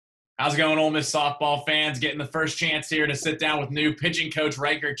How's it going, Ole Miss softball fans? Getting the first chance here to sit down with new pitching coach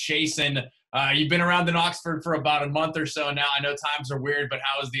Ryker Chason. You've been around in Oxford for about a month or so now. I know times are weird, but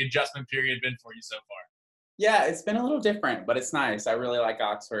how has the adjustment period been for you so far? Yeah, it's been a little different, but it's nice. I really like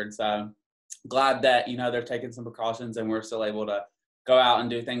Oxford, so glad that, they're taking some precautions and we're still able to go out and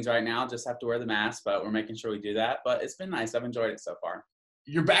do things right now. Just have to wear the mask, but we're making sure we do that. But it's been nice. I've enjoyed it so far.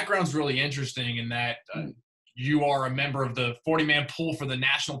 Your background's really interesting in that you are a member of the 40-man pool for the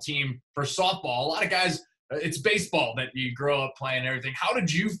national team for softball. A lot of guys, it's baseball that you grow up playing and everything. How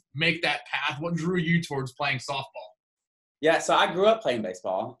did you make that path? What drew you towards playing softball? Yeah, so I grew up playing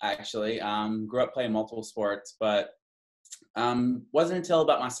baseball, actually. Grew up playing multiple sports, but wasn't until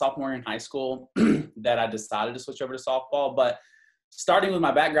about my sophomore year in high school that I decided to switch over to softball. But starting with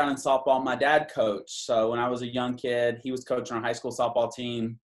my background in softball, my dad coached. So when I was a young kid, he was coaching our high school softball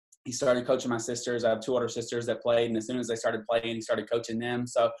team. He started coaching my sisters. I have two older sisters that played, and as soon as they started playing, he started coaching them.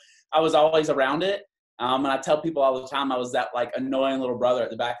 So I was always around it. And I tell people all the time I was that annoying little brother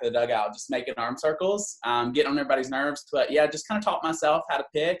at the back of the dugout, just making arm circles, getting on everybody's nerves. But yeah, just kind of taught myself how to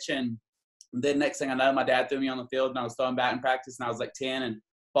pitch. And then next thing I know, my dad threw me on the field and I was throwing bat in practice and I was like 10 and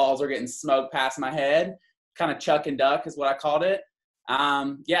balls were getting smoked past my head. Kind of chuck and duck is what I called it.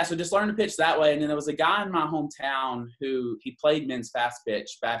 So just learned to pitch that way. And then there was a guy in my hometown who he played men's fast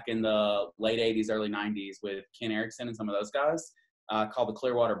pitch back in the late 80s, early 90s with Ken Erickson and some of those guys. Called the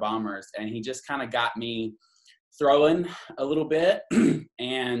Clearwater Bombers, and he just kind of got me throwing a little bit,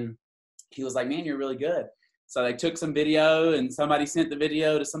 and he was like, man, you're really good. So they took some video, and somebody sent the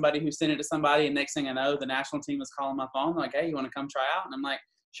video to somebody who sent it to somebody, and next thing I know, the national team was calling my phone, like, hey, you want to come try out? And I'm like,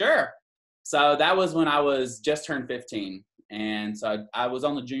 sure. So that was when I was just turned 15, and so I was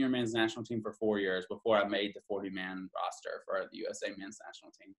on the junior men's national team for 4 years before I made the 40-man roster for the USA men's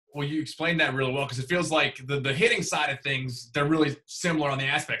national team. Well, you explained that really well because it feels like the hitting side of things, they're really similar on the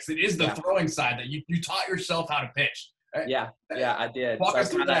aspects. It is the throwing side that you taught yourself how to pitch. Yeah, I did. Walk us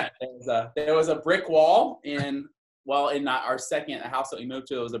through that. There was a brick wall in our second house that we moved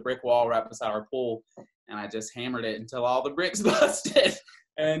to. It was a brick wall right beside our pool, and I just hammered it until all the bricks busted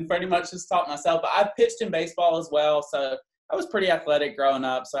and pretty much just taught myself. But I pitched in baseball as well, so I was pretty athletic growing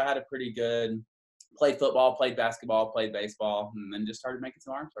up, so I had a pretty good – played football, played basketball, played baseball, and then just started making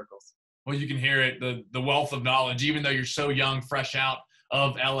some arm circles. Well, you can hear it, the wealth of knowledge, even though you're so young, fresh out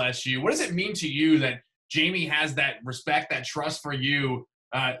of LSU. What does it mean to you that Jamie has that respect, that trust for you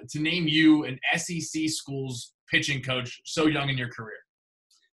to name you an SEC school's pitching coach so young in your career?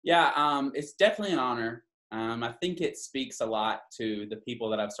 Yeah, it's definitely an honor. I think it speaks a lot to the people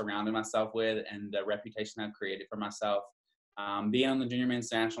that I've surrounded myself with and the reputation I've created for myself. Being on the junior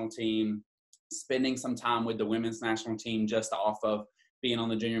men's national team, spending some time with the women's national team just off of being on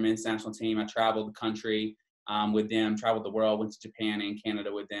the junior men's national team. I traveled the country with them, traveled the world, went to Japan and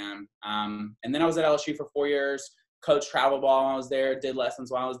Canada with them. And then I was at LSU for 4 years, coached travel ball while I was there, did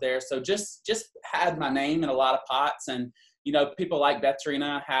lessons while I was there. So just had my name in a lot of pots. And, people like Beth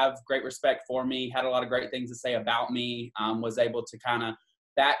Trina have great respect for me, had a lot of great things to say about me, was able to kind of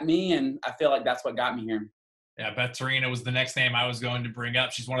back me. And I feel like that's what got me here. Yeah, Beth Trina was the next name I was going to bring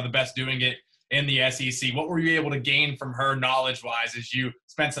up. She's one of the best doing it in the SEC. What were you able to gain from her knowledge-wise as you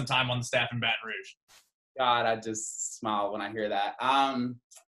spent some time on the staff in Baton Rouge? God, I just smile when I hear that.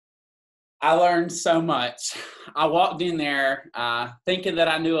 I learned so much. I walked in there thinking that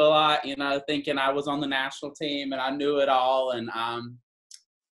I knew a lot, thinking I was on the national team and I knew it all. And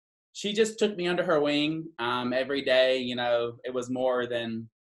she just took me under her wing every day. It was more than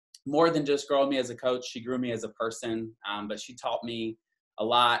just growing me as a coach. She grew me as a person, but she taught me a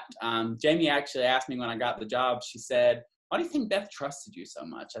lot. Jamie actually asked me when I got the job, she said, why do you think Beth trusted you so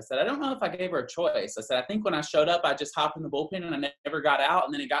much? I said, I don't know if I gave her a choice. I said, I think when I showed up, I just hopped in the bullpen and I never got out.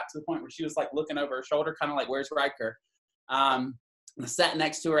 And then it got to the point where she was looking over her shoulder, kind of like, where's Ryker? I sat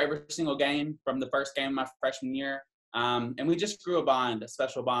next to her every single game from the first game of my freshman year. And we just grew a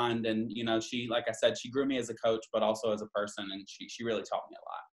special bond. And, she, like I said, she grew me as a coach, but also as a person. And she really taught me a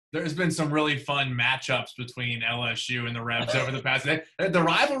lot. There's been some really fun matchups between LSU and the Rebs over the past day. The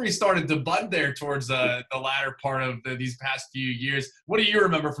rivalry started to bud there towards the latter part of these past few years. What do you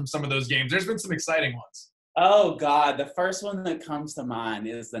remember from some of those games? There's been some exciting ones. Oh, God. The first one that comes to mind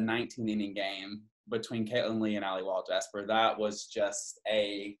is the 19-inning game between Caitlin Lee and Allie Wall-Jasper. That was just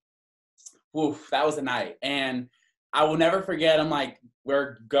that was a night. And I will never forget,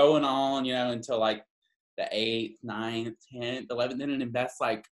 we're going on, until the 8th, 9th, 10th, 11th inning, and Beth's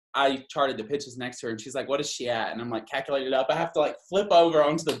I charted the pitches next to her, and she's like, what is she at? And I'm calculated up. I have to flip over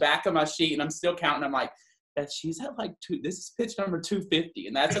onto the back of my sheet, and I'm still counting. I'm like, Beth, she's at this is pitch number 250.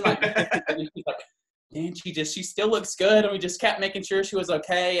 And that's in the 50th inning. She's like, And she still looks good, and we just kept making sure she was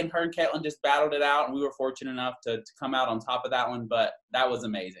okay, and her and Caitlin just battled it out, and we were fortunate enough to come out on top of that one, but that was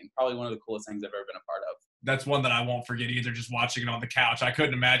amazing. Probably one of the coolest things I've ever been a part of. That's one that I won't forget either, just watching it on the couch. I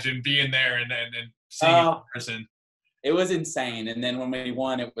couldn't imagine being there and seeing it in person. It was insane, and then when we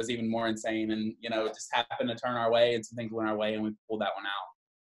won, it was even more insane, and, it just happened to turn our way, and some things went our way, and we pulled that one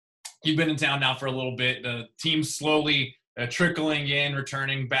out. You've been in town now for a little bit. The team's slowly trickling in,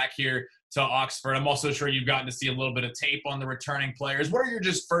 returning back here to Oxford. I'm also sure you've gotten to see a little bit of tape on the returning players. What are your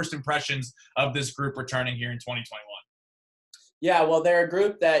just first impressions of this group returning here in 2021? Yeah, well, they're a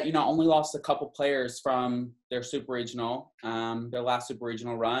group that, only lost a couple players from their super regional, their last super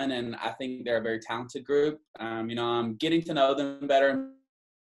regional run, and I think they're a very talented group. I'm getting to know them better,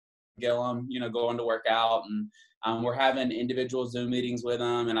 Gillum, going to work out, and we're having individual Zoom meetings with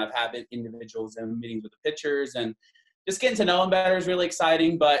them, and I've had individual Zoom meetings with the pitchers, and just getting to know them better is really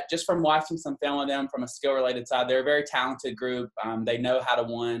exciting. But just from watching some film of them from a skill-related side, they're a very talented group. They know how to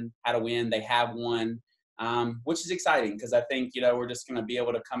win. They have won, which is exciting because I think, we're just going to be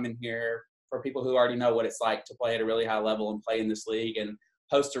able to come in here for people who already know what it's like to play at a really high level and play in this league and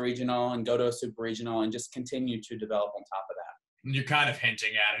host a regional and go to a super regional and just continue to develop on top of that. You're kind of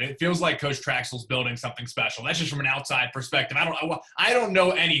hinting at it. It feels like Coach Traxel's building something special. That's just from an outside perspective. I don't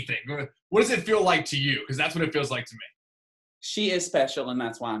know anything. What does it feel like to you? Because that's what it feels like to me. She is special, and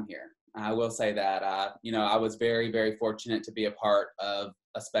that's why I'm here. I will say that. I was very, very fortunate to be a part of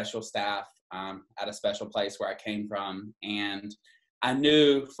a special staff at a special place where I came from. And I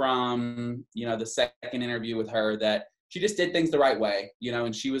knew from, the second interview with her that she just did things the right way,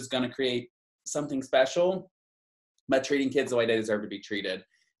 and she was going to create something special by treating kids the way they deserve to be treated.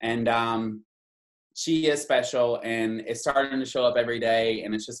 And she is special, and it's starting to show up every day,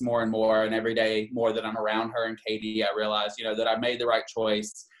 and it's just more and more, and every day more that I'm around her and Katie, I realize, that I made the right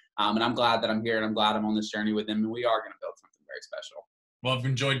choice, and I'm glad that I'm here, and I'm glad I'm on this journey with them, and we are going to build something very special. Well, I've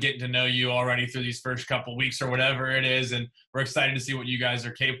enjoyed getting to know you already through these first couple weeks or whatever it is, and we're excited to see what you guys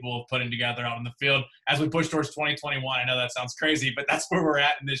are capable of putting together out in the field as we push towards 2021. I know that sounds crazy, but that's where we're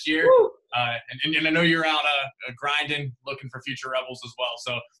at in this year. And I know you're out grinding, looking for future Rebels as well.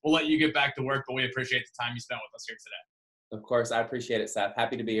 So we'll let you get back to work, but we appreciate the time you spent with us here today. Of course, I appreciate it, Seth.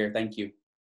 Happy to be here. Thank you.